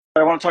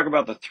I want to talk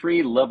about the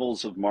three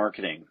levels of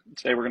marketing.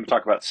 Today we're going to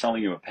talk about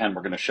selling you a pen.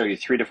 We're going to show you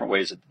three different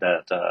ways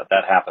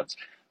that happens.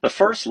 The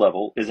first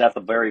level is at the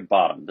very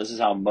bottom. This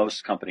is how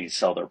most companies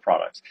sell their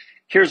products.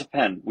 Here's a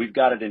pen. We've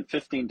got it in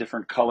 15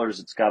 different colors.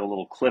 It's got a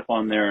little clip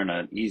on there and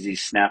an easy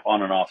snap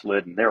on and off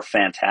lid, and they're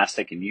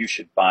fantastic, and you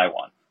should buy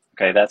one.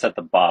 Okay, that's at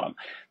the bottom.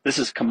 This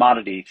is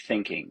commodity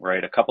thinking,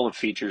 right? A couple of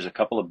features, a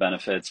couple of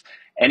benefits.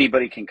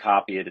 Anybody can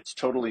copy it. It's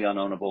totally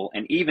unownable.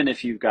 And even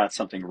if you've got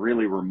something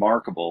really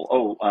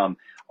remarkable,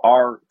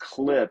 our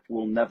clip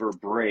will never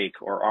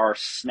break or our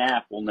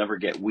snap will never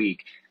get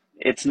weak.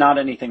 It's not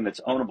anything that's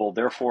ownable,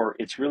 therefore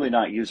it's really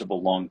not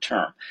usable long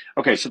term.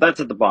 Okay, so that's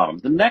at the bottom.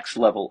 The next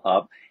level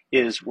up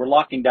is we're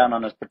locking down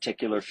on a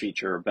particular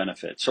feature or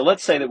benefit. So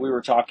let's say that we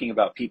were talking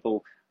about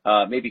people,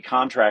 maybe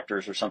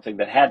contractors or something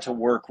that had to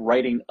work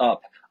writing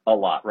up a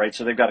lot, right?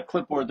 So they've got a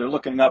clipboard, they're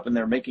looking up and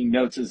they're making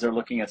notes as they're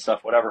looking at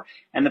stuff, whatever,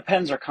 and the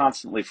pens are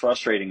constantly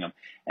frustrating them.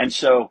 And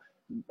so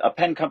a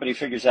pen company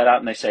figures that out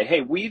and they say,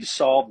 hey, we've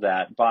solved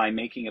that by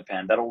making a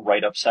pen that'll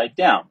write upside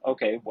down.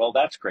 Okay, well,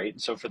 that's great.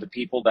 And so for the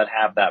people that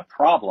have that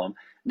problem,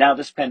 now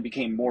this pen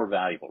became more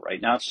valuable,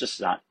 right? Now it's just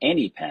not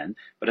any pen,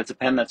 but it's a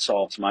pen that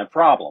solves my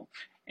problem.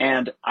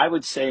 And I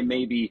would say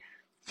maybe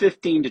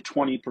 15 to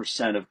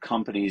 20% of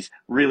companies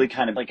really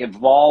kind of like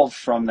evolve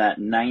from that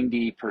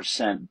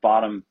 90%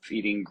 bottom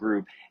feeding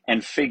group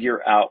and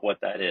figure out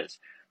what that is.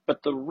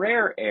 But the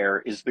rare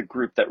air is the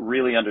group that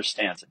really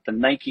understands it. The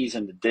Nikes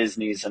and the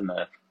Disneys and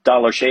the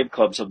Dollar Shave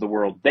Clubs of the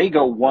world, they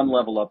go one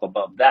level up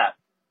above that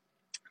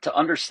to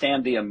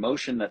understand the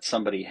emotion that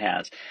somebody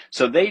has.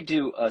 So they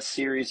do a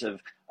series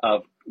of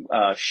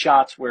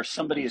shots where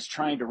somebody is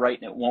trying to write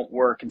and it won't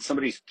work, and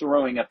somebody's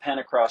throwing a pen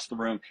across the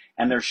room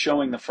and they're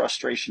showing the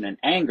frustration and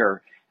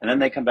anger, and then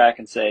they come back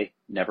and say,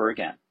 never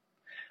again.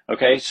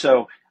 Okay,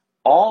 so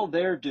all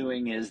they're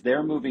doing is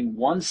they're moving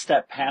one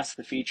step past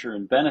the feature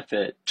and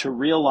benefit to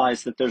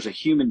realize that there's a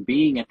human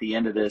being at the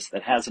end of this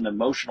that has an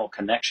emotional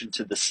connection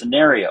to the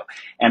scenario.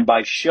 And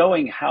by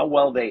showing how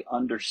well they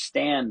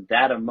understand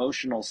that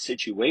emotional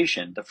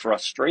situation, the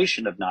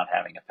frustration of not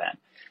having a pen,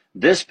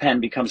 this pen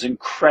becomes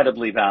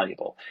incredibly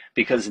valuable,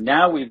 because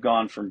now we've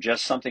gone from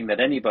just something that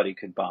anybody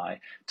could buy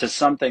to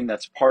something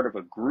that's part of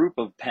a group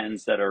of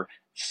pens that are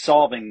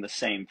solving the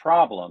same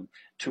problem,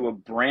 to a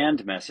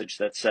brand message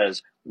that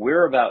says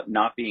we're about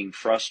not being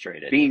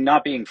frustrated.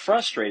 Not being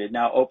frustrated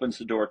now opens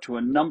the door to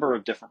a number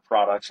of different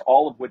products,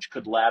 all of which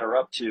could ladder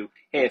up to,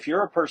 hey, if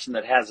you're a person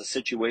that has a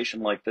situation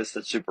like this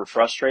that's super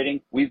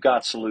frustrating, we've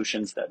got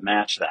solutions that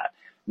match that.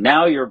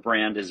 Now your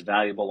brand is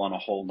valuable on a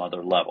whole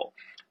nother level.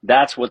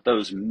 That's what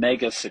those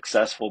mega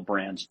successful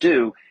brands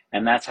do,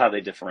 and that's how they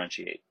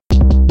differentiate.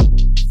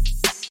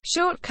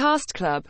 Shortcast Club